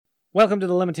Welcome to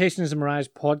the Limitations of Mirage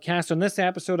podcast. On this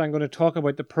episode, I'm going to talk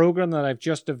about the program that I've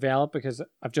just developed because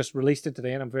I've just released it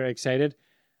today and I'm very excited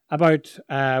about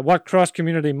what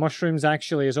cross-community mushrooms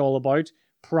actually is all about,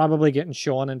 probably getting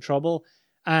Sean in trouble,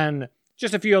 and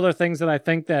just a few other things that I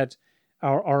think that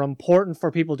are important for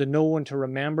people to know and to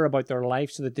remember about their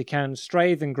life so that they can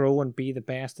strive and grow and be the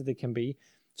best that they can be.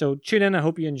 So tune in, I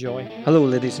hope you enjoy. Hello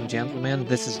ladies and gentlemen,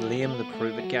 this is Liam the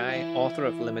Prove It Guy, author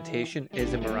of Limitation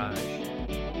is a Mirage.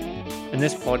 In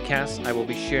this podcast, I will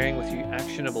be sharing with you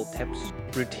actionable tips,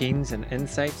 routines, and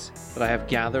insights that I have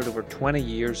gathered over 20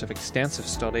 years of extensive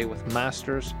study with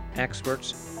masters,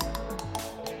 experts,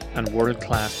 and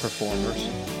world-class performers.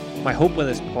 My hope with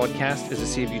this podcast is to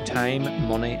save you time,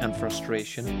 money, and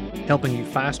frustration, helping you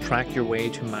fast-track your way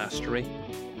to mastery.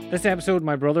 This episode,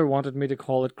 my brother wanted me to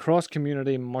call it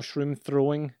Cross-Community Mushroom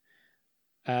Throwing,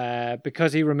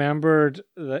 because he remembered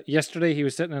that yesterday he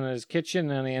was sitting in his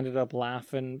kitchen and he ended up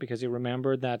laughing because he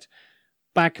remembered that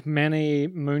back many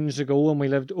moons ago when we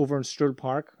lived over in Stroud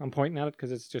Park, I'm pointing at it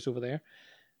because it's just over there,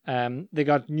 they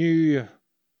got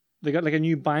like a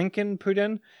new banking put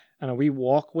in and a wee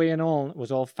walkway and all, and it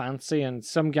was all fancy, and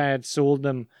some guy had sold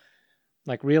them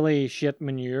like really shit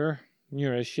manure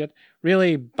as shit,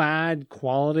 really bad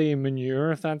quality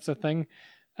manure, if that's a thing.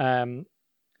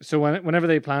 So whenever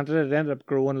they planted it, it ended up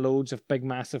growing loads of big,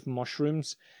 massive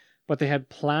mushrooms. But they had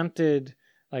planted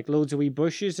like loads of wee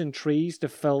bushes and trees to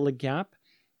fill the gap.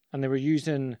 And they were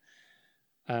using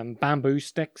bamboo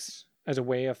sticks as a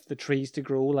way of the trees to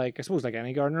grow, like I suppose like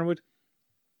any gardener would.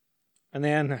 And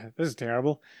then, this is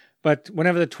terrible, but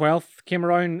whenever the 12th came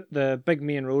around, the big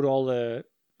main road, all the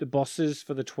buses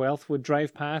for the 12th would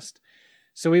drive past.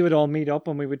 So we would all meet up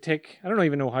and we would take, I don't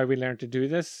even know how we learned to do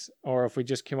this or if we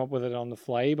just came up with it on the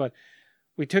fly, but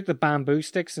we took the bamboo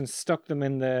sticks and stuck them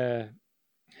in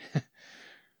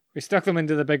we stuck them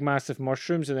into the big massive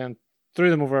mushrooms and then threw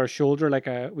them over our shoulder like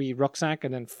a wee rucksack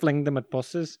and then flinged them at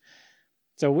buses.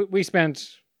 So we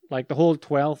spent like the whole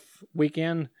 12th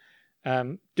weekend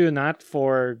doing that.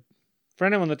 For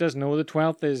anyone that doesn't know, the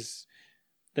 12th is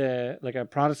like a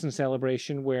Protestant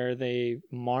celebration where they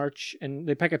march and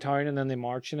they pick a town and then they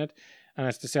march in it, and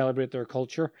it's to celebrate their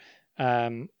culture.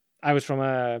 I was from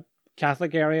a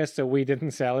Catholic area, so we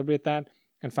didn't celebrate that.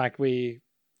 In fact, we,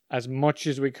 as much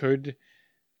as we could,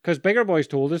 because bigger boys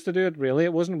told us to do it, really,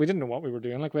 we didn't know what we were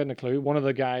doing, like we hadn't a clue. One of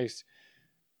the guys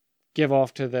gave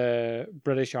off to the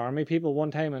British Army people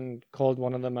one time and called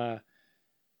one of them a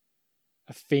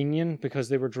Fenian because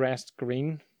they were dressed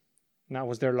green. And that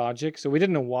was their logic. So we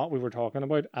didn't know what we were talking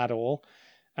about at all.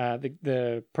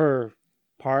 The poor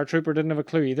paratrooper didn't have a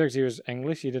clue either because he was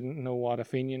English. He didn't know what a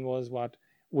Fenian was, what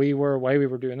we were, why we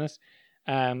were doing this.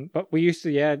 But we used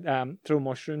to, throw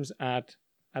mushrooms at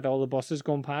all the buses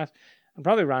going past, and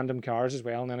probably random cars as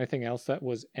well, and anything else that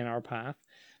was in our path.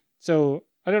 So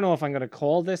I don't know if I'm going to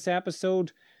call this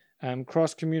episode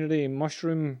cross-community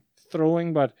mushroom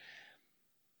throwing, but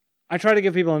I try to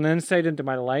give people an insight into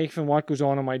my life and what goes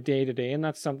on in my day-to-day, and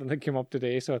that's something that came up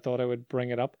today, so I thought I would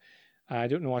bring it up. I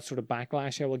don't know what sort of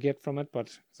backlash I will get from it, but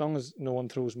as long as no one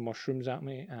throws mushrooms at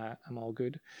me, I'm all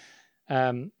good.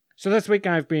 So this week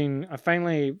I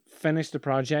finally finished the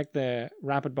project. The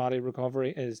Rapid Body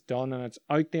Recovery is done, and it's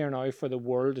out there now for the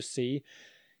world to see.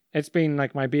 It's been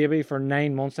like my baby for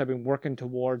 9 months. I've been working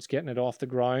towards getting it off the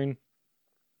ground,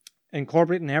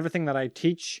 incorporating everything that I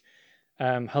teach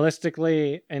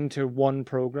holistically into one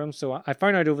program. So I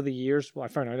found out over the years,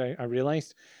 I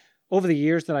realized over the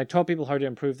years that I taught people how to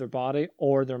improve their body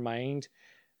or their mind.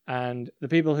 And the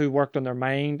people who worked on their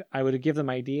mind, I would give them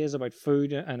ideas about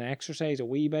food and exercise a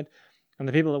wee bit. And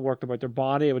the people that worked about their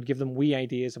body, I would give them wee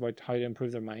ideas about how to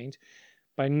improve their mind.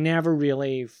 But I never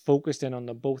really focused in on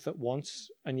them both at once.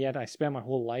 And yet I spent my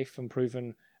whole life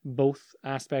improving both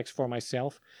aspects for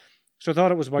myself. So I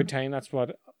thought it was about time. That's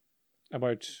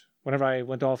about whenever I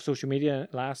went off social media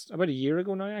about a year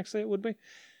ago now, actually, it would be.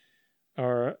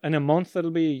 Or in a month,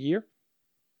 it'll be a year.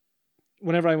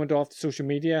 Whenever I went off social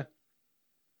media,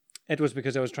 it was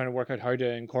because I was trying to work out how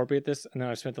to incorporate this. And then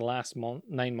I spent the last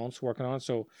 9 months working on it.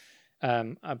 So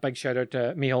a big shout out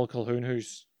to Michael Colquhoun,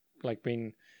 who's like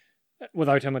been,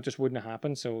 without him, it just wouldn't have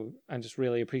happened. So I'm just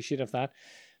really appreciative of that.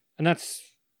 And that's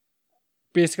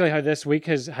basically how this week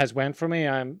has went for me.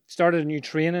 I started a new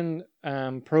training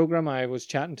program. I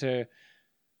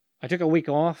took a week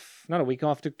off,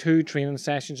 took 2 training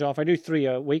sessions off. I do 3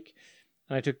 a week,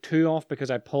 and I took 2 off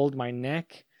because I pulled my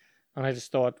neck, and I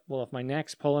just thought, well, if my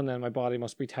neck's pulling, then my body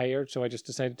must be tired. So I just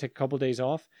decided to take a couple of days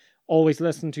off. Always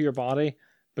listen to your body,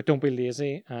 but don't be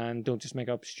lazy and don't just make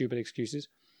up stupid excuses.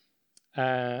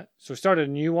 So I started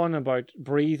a new one about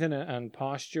breathing and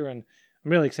posture and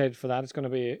I'm really excited for that. It's going to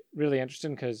be really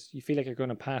interesting because you feel like you're going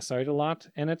to pass out a lot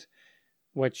in it,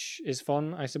 which is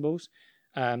fun, I suppose.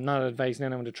 I'm not advising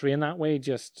anyone to train that way,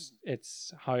 just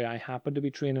it's how I happen to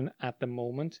be training at the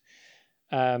moment.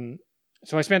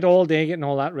 So I spent all day getting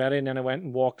all that ready, and then I went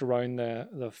and walked around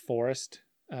the forest,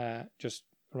 just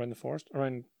around the forest,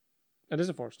 around, it is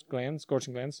a forest, Glens,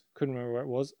 Scorching Glens, couldn't remember where it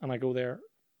was, and I go there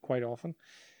quite often,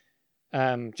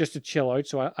 just to chill out.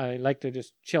 So I like to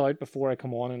just chill out before I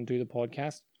come on and do the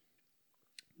podcast.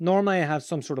 Normally I have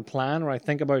some sort of plan where I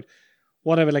think about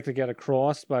what I would like to get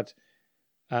across, but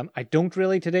I don't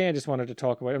really today. I just wanted to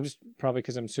talk about, I'm just probably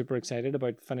because I'm super excited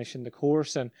about finishing the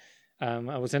course, and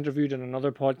I was interviewed in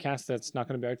another podcast that's not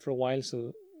going to be out for a while,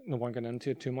 so no one got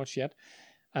into it too much yet.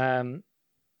 And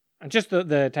just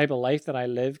the type of life that I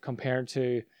live compared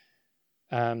to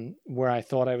where I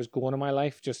thought I was going in my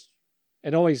life, just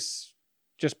it always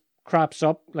just crops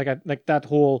up like that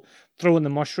whole throwing the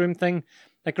mushroom thing.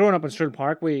 Like growing up in Stroud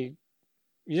Park, you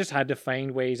just had to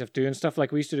find ways of doing stuff.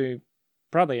 Like we used to do,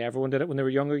 probably everyone did it when they were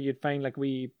younger. You'd find like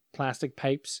wee plastic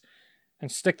pipes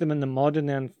and stick them in the mud, and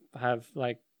then have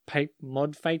like pipe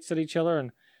mud fights at each other.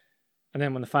 And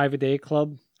then when the 5-a-day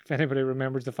club, if anybody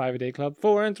remembers the 5-a-day club,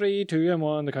 4 and 3, 2 and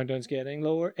 1, the countdown's getting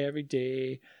lower every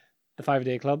day. The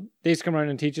 5-a-day club, they used to come around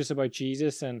and teach us about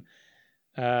Jesus, and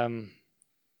they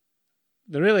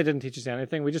really didn't teach us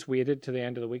anything. We just waited to the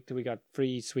end of the week till we got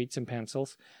free sweets and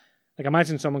pencils. Like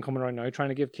imagine someone coming around now trying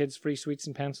to give kids free sweets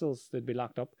and pencils, they'd be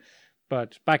locked up.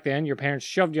 But back then, your parents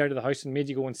shoved you out of the house and made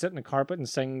you go and sit on the carpet and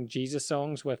sing Jesus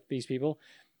songs with these people.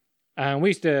 And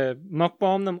we used to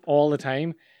mukbang them all the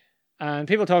time. And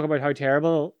people talk about how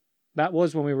terrible that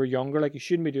was when we were younger. Like, you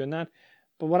shouldn't be doing that.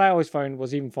 But what I always found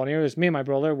was even funnier is me and my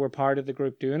brother were part of the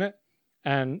group doing it.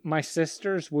 And my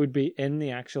sisters would be in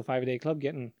the actual 5-a-day club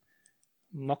getting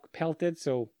muck pelted.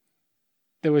 So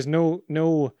there was no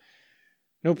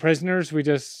prisoners. We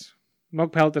just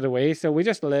muck pelted away. So we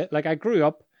just like I grew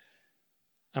up,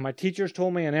 and my teachers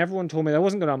told me and everyone told me that I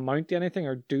wasn't going to amount to anything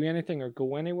or do anything or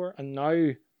go anywhere. And now,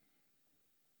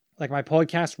 like, my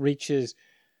podcast reaches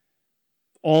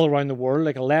all around the world,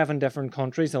 like 11 different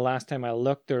countries. The last time I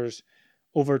looked, there's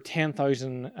over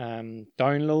 10,000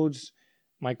 downloads.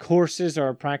 My courses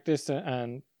are practiced,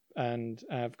 and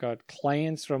I've got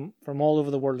clients from all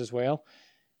over the world as well.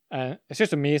 It's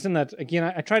just amazing that,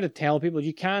 again, I try to tell people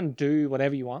you can do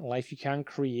whatever you want in life. You can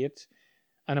create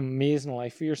an amazing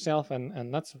life for yourself,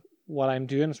 and that's what I'm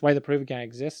doing. It's why the Prove It Guy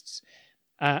exists.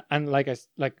 And like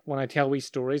when I tell wee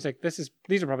stories, like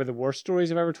these are probably the worst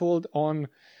stories I've ever told on,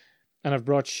 and I've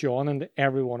brought Sean into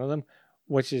every one of them,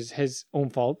 which is his own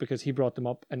fault because he brought them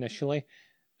up initially.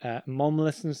 Mum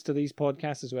listens to these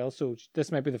podcasts as well, so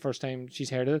this might be the first time she's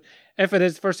heard of it. If it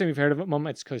is the first time you've heard of it, Mum,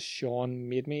 it's because Sean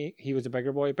made me. He was a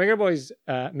bigger boy. Bigger boys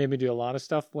made me do a lot of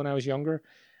stuff when I was younger,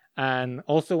 and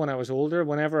also when I was older.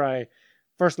 Whenever I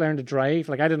first learned to drive,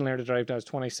 like I didn't learn to drive till I was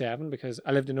 27 because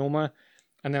I lived in Oma,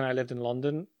 and then I lived in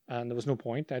London, and there was no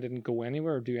point. I didn't go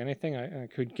anywhere or do anything. I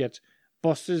could get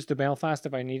buses to Belfast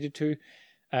if I needed to.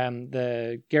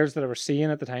 The girls that I was seeing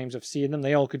at the times of seeing them,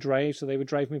 they all could drive, so they would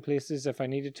drive me places if I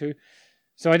needed to.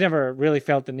 So I never really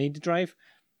felt the need to drive.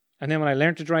 And then when I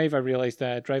learned to drive, I realized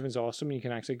that driving's awesome. You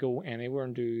can actually go anywhere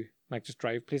and do, like, just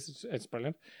drive places. It's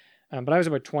brilliant. But I was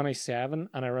about 27,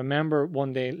 and I remember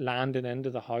one day landing into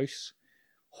the house.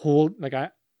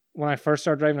 When I first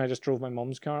started driving, I just drove my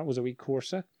mum's car. It was a wee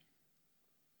Corsa.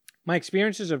 My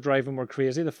experiences of driving were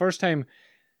crazy. The first time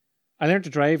I learned to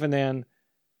drive, and then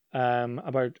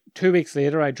about 2 weeks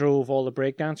later, I drove all the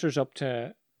breakdancers up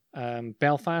to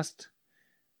Belfast.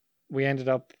 We ended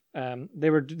up they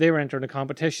were entering a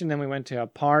competition. Then we went to a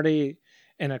party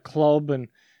in a club, and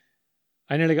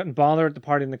I nearly got in bother at the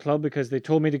party in the club because they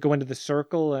told me to go into the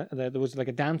circle. There was like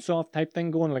a dance-off type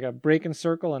thing going, like a breaking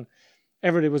circle, and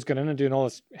everybody was going in and doing all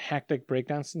this hectic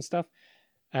breakdance and stuff.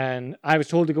 And I was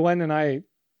told to go in, and I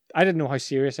didn't know how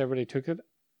serious everybody took it.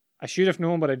 I should have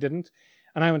known, but I didn't.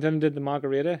 And I went in and did the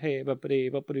margarita, hey, and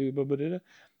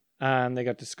they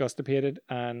got disgustipated.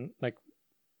 And like,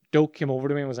 Doak came over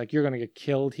to me and was like, "You're going to get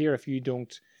killed here if you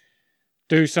don't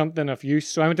do something of use."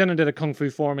 So I went in and did a kung fu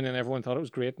form, and then everyone thought it was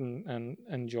great and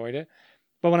enjoyed it.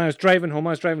 But when I was driving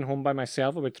home by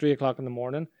myself about 3 o'clock in the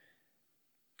morning,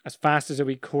 as fast as a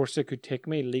wee Corsa could take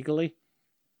me legally.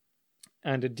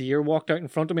 And a deer walked out in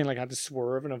front of me, and like I had to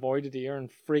swerve and avoid a deer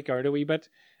and freak out a wee bit.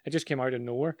 It just came out of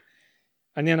nowhere.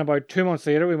 And then about 2 months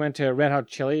later, we went to Red Hot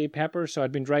Chili Peppers. So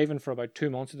I'd been driving for about 2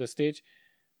 months at this stage.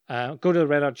 Go to the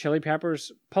Red Hot Chili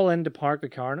Peppers, pull in to park the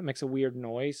car, and it makes a weird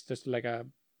noise, just like a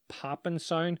popping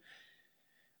sound.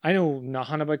 I know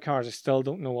nothing about cars. I still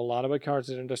don't know a lot about cars.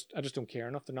 I just don't care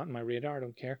enough. They're not in my radar. I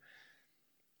don't care.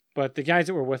 But the guys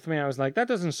that were with me, I was like, that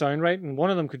doesn't sound right. And one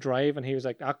of them could drive, and he was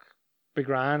like, ah, be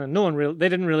grand. And they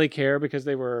didn't really care because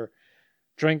they were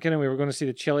drinking and we were going to see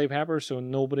the Chili Peppers, so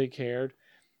nobody cared.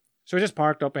 So I just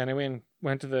parked up anyway and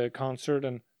went to the concert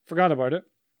and forgot about it.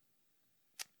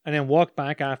 And then walked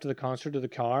back after the concert to the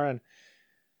car. And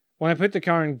when I put the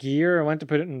car in gear, I went to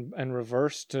put it in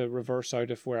reverse to reverse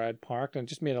out of where I'd parked, and it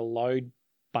just made a loud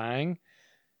bang.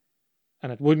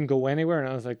 And it wouldn't go anywhere. And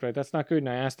I was like, right, that's not good. And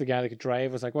I asked the guy that could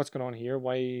drive, I was like, what's going on here?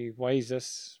 Why is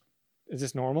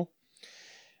this normal?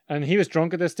 And he was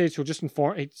drunk at this stage, so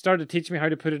he started teaching me how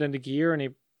to put it into gear,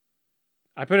 and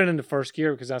I put it into first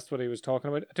gear because that's what he was talking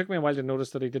about. It took me a while to notice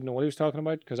that he didn't know what he was talking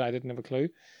about because I didn't have a clue.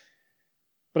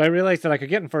 But I realized that I could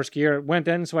get in first gear. It went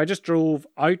in, so I just drove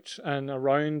out and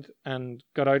around and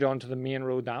got out onto the main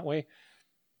road that way.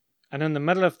 And in the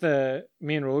middle of the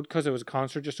main road, because it was a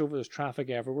concert just over, there's traffic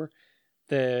everywhere,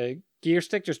 the gear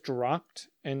stick just dropped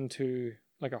into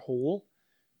like a hole.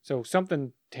 So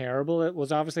something terrible it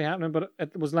was obviously happening, but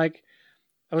it was like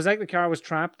the car was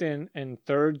trapped in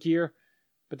third gear,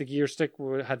 but the gear stick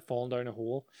had fallen down a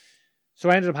hole. So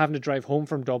I ended up having to drive home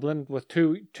from Dublin with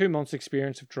two months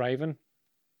experience of driving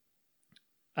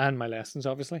and my lessons,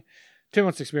 obviously. 2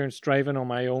 months experience driving on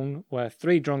my own with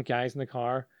 3 drunk guys in the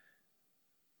car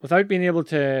without being able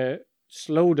to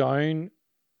slow down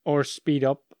or speed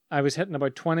up. I was hitting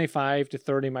about 25 to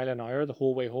 30 mile an hour the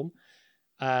whole way home.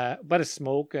 A bit of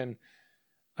smoke, and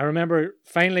I remember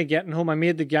finally getting home. I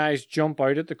made the guys jump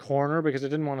out at the corner because I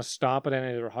didn't want to stop at any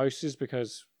of their houses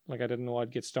because I didn't know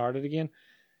I'd get started again.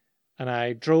 And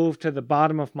I drove to the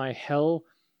bottom of my hill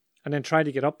and then tried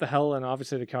to get up the hill, and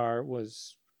obviously the car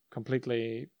was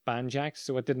completely banjacked,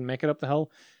 so it didn't make it up the hill.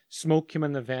 Smoke came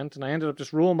in the vent, and I ended up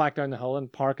just rolling back down the hill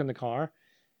and parking the car.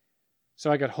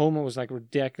 So I got home, it was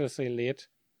ridiculously late.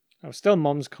 I was still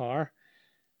Mum's car.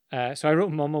 So I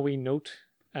wrote Mum a wee note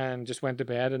and just went to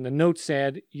bed. And the note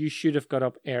said, you should have got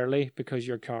up earlier because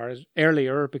your car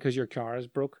is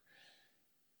broke.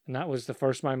 And that was the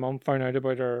first my mum found out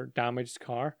about her damaged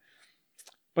car.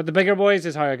 But the bigger boys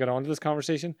is how I got onto this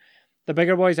conversation. The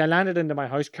bigger boys, I landed into my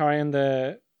house carrying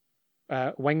the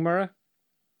wing mirror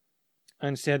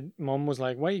and said, Mum was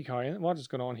like, why are you carrying it? What is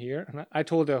going on here? And I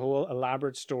told a whole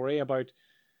elaborate story about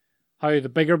how the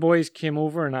bigger boys came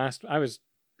over and asked. I was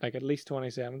at least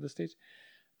 27 at this stage.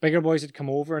 Bigger boys had come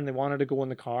over and they wanted to go in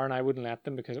the car, and I wouldn't let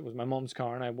them because it was my mum's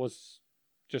car, and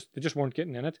they just weren't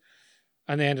getting in it.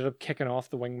 And they ended up kicking off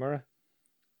the wing mirror.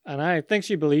 And I think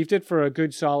she believed it for a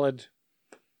good solid,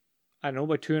 I don't know,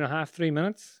 about 2.5, 3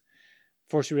 minutes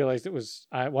before she realized it was,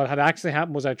 what had actually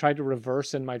happened was I tried to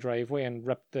reverse in my driveway and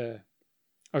I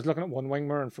was looking at one wing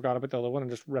mirror and forgot about the other one and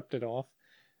just ripped it off.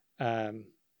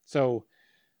 So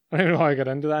I don't know how I got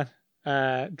into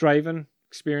that. Driving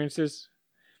experiences.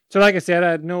 So like I said,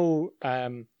 I had no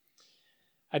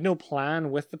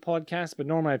plan with the podcast, but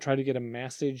normally I try to get a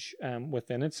message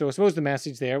within it. So I suppose the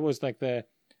message there was the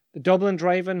Dublin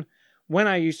driving. When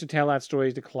I used to tell that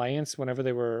story to clients, whenever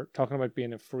they were talking about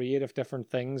being afraid of different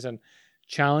things and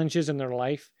challenges in their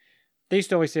life, they used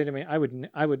to always say to me,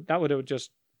 that would have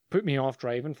just put me off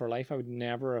driving for life. I would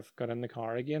never have got in the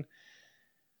car again.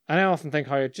 And I often think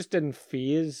how it just didn't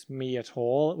faze me at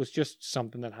all. It was just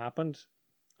something that happened.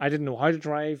 I didn't know how to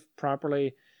drive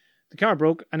properly. The car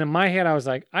broke, and in my head I was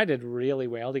like, I did really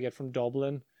well to get from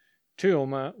Dublin to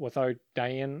Omagh without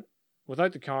dying,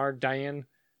 without the car dying,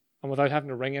 and without having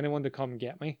to ring anyone to come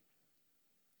get me.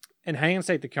 In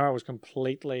hindsight, the car was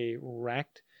completely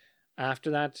wrecked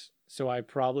after that, so I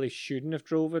probably shouldn't have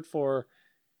drove it for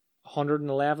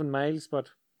 111 miles, but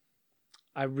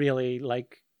I really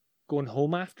like going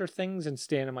home after things and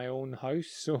staying in my own house,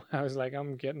 so I was like,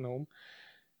 I'm getting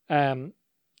home.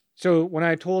 So when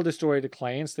I told the story to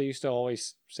clients, they used to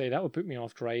always say that would put me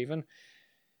off driving.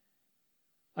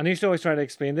 And I used to always try to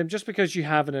explain to them, just because you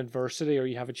have an adversity or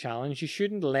you have a challenge, you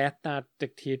shouldn't let that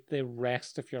dictate the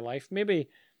rest of your life. Maybe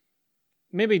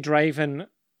driving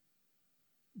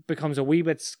becomes a wee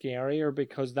bit scarier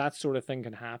because that sort of thing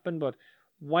can happen. But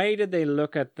why did they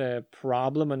look at the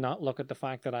problem and not look at the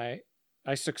fact that I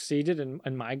succeeded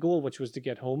in my goal, which was to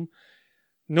get home?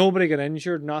 Nobody got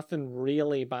injured. Nothing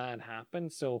really bad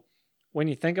happened. So when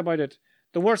you think about it,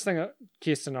 the worst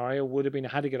case scenario would have been I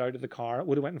had to get out of the car. It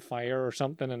would have went in fire or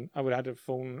something, and I would have had to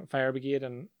phone fire brigade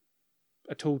and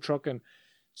a tow truck and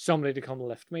somebody to come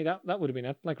lift me. That would have been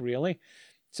it, really.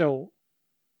 So,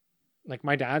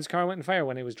 my dad's car went in fire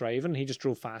when he was driving. He just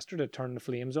drove faster to turn the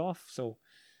flames off. So,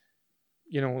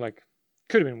 could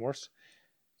have been worse.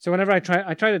 So whenever I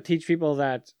try to teach people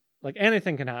that,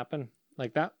 anything can happen.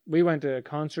 That we went to a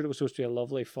concert. It was supposed to be a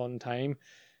lovely, fun time,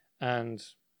 and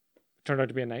turned out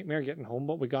to be a nightmare getting home,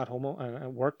 but we got home and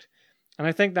it worked. And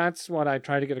I think that's what I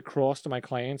try to get across to my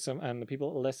clients and the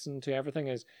people that listen to everything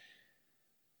is,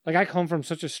 like, I come from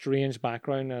such a strange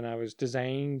background, and I was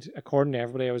designed, according to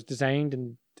everybody, I was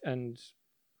designed and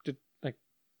like,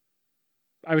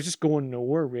 I was just going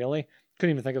nowhere, really.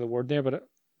 Couldn't even think of the word there, but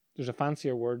there's a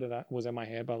fancier word that was in my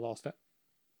head, but I lost it.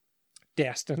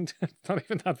 Destined. Not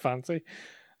even that fancy.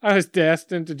 I was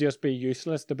destined to just be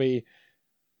useless, to be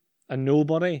a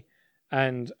nobody.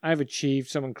 And I've achieved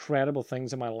some incredible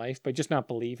things in my life by just not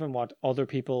believing what other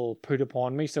people put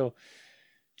upon me. So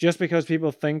just because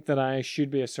people think that I should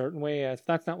be a certain way, if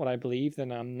that's not what I believe,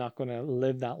 then I'm not going to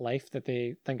live that life that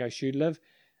they think I should live.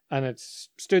 And it's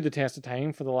stood the test of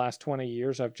time for the last 20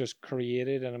 years. I've just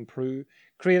created and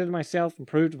created myself,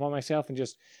 improved upon myself, and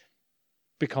just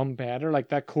become better. Like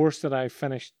that course that I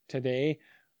finished today,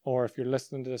 or if you're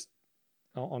listening to this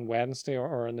on Wednesday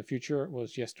or in the future, it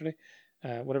was yesterday.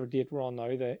 Whatever date we're on now,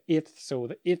 the 8th. So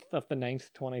the 8th of the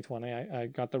 9th, 2020, I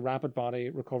got the Rapid Body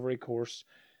Recovery course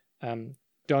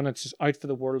done. It's just out for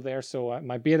the world there. So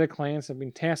my beta clients have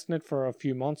been testing it for a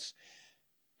few months.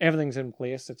 Everything's in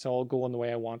place. It's all going the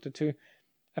way I want it to.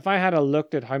 If I had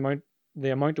looked at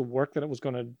the amount of work that it was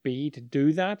going to be to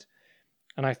do that,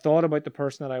 and I thought about the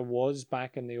person that I was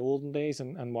back in the olden days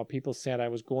and what people said I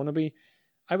was going to be,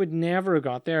 I would never have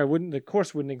got there. The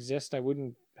course wouldn't exist. I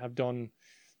wouldn't have done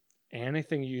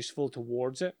anything useful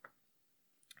towards it.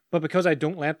 But because I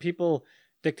don't let people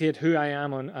dictate who I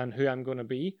am and who I'm going to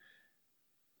be,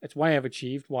 it's why I've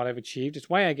achieved what I've achieved. It's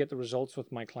why I get the results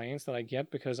with my clients that I get,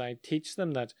 because I teach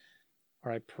them that,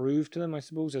 or I prove to them, I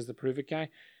suppose, as the prove it guy,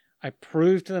 I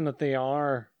prove to them that they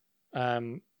are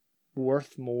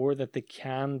worth more, that they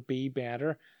can be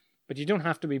better. But you don't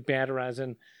have to be better as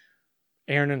in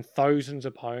earning thousands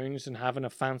of pounds and having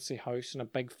a fancy house and a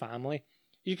big family.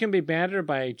 You can be better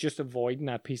by just avoiding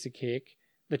that piece of cake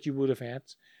that you would have had,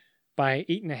 by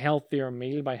eating a healthier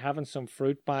meal, by having some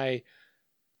fruit, by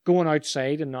going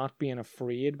outside and not being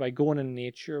afraid, by going in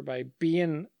nature, by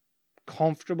being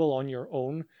comfortable on your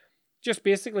own. Just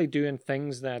basically doing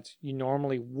things that you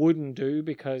normally wouldn't do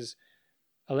because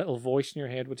a little voice in your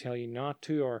head would tell you not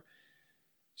to, or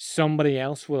somebody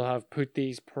else will have put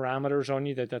these parameters on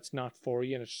you that's not for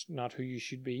you and it's not who you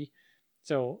should be.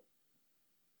 So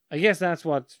I guess that's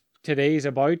what today's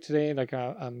about. Today, like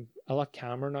I'm a lot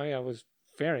calmer now. I was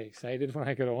very excited when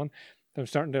I got on. I'm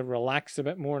starting to relax a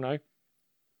bit more now.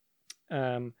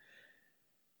 I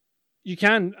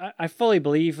fully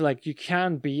believe, like, you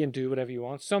can be and do whatever you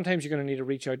want. Sometimes you're going to need to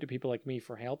reach out to people like me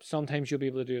for help. Sometimes you'll be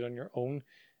able to do it on your own.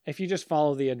 If you just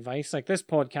follow the advice, like this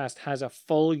podcast has a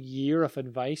full year of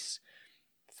advice,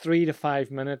 3 to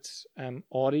 5 minutes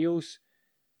audios,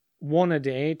 one a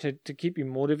day to keep you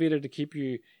motivated, to keep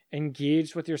you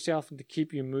engaged with yourself, and to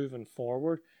keep you moving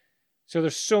forward. So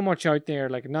there's so much out there,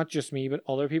 like not just me, but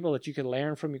other people that you can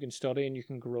learn from, you can study, and you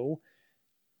can grow.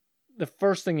 The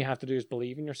first thing you have to do is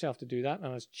believe in yourself to do that.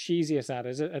 And as cheesy as that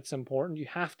is, it's important. You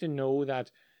have to know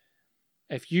that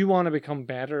if you want to become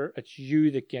better, it's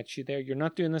you that gets you there. You're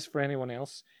not doing this for anyone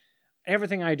else.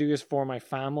 Everything I do is for my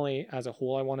family as a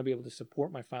whole. I want to be able to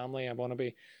support my family. I want to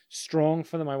be strong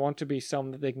for them. I want to be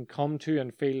someone that they can come to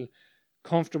and feel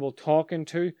comfortable talking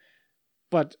to.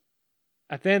 But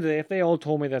at the end of the day, if they all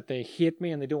told me that they hate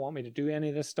me and they don't want me to do any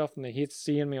of this stuff and they hate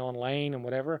seeing me online and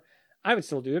whatever, I would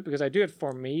still do it because I do it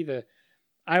for me.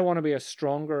 I want to be a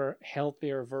stronger,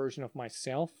 healthier version of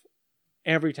myself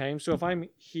every time. So if I'm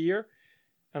here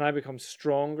and I become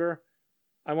stronger,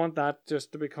 I want that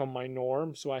just to become my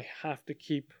norm. So I have to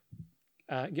keep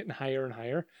getting higher and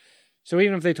higher. So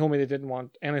even if they told me they didn't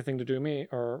want anything to do me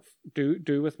or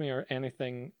do with me or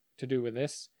anything to do with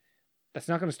this, that's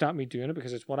not going to stop me doing it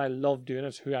because it's what I love doing.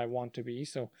 It's who I want to be.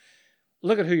 So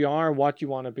look at who you are, what you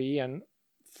want to be, and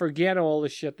forget all the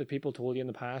shit that people told you in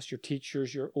the past, your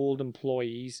teachers, your old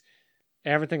employees,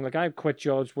 everything. Like, I've quit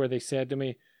jobs where they said to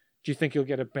me, do you think you'll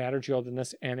get a better job than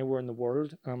this anywhere in the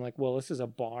world? And I'm like, well, this is a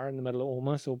bar in the middle of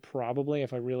Oma, so probably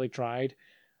if I really tried,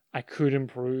 I could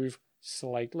improve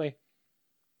slightly.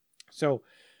 So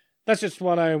that's just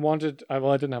what I wanted. I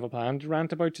didn't have a plan to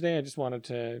rant about today. I just wanted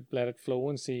to let it flow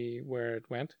and see where it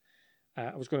went.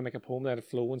 I was going to make a poem, let it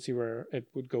flow and see where it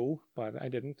would go, but I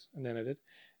didn't, and then I did.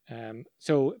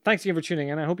 So thanks again for tuning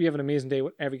in. I hope you have an amazing day,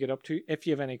 whatever you get up to. If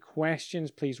you have any questions,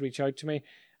 please reach out to me,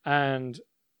 and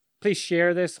please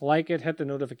share this, like it, hit the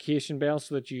notification bell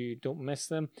so that you don't miss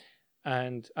them.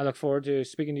 And I look forward to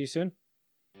speaking to you soon.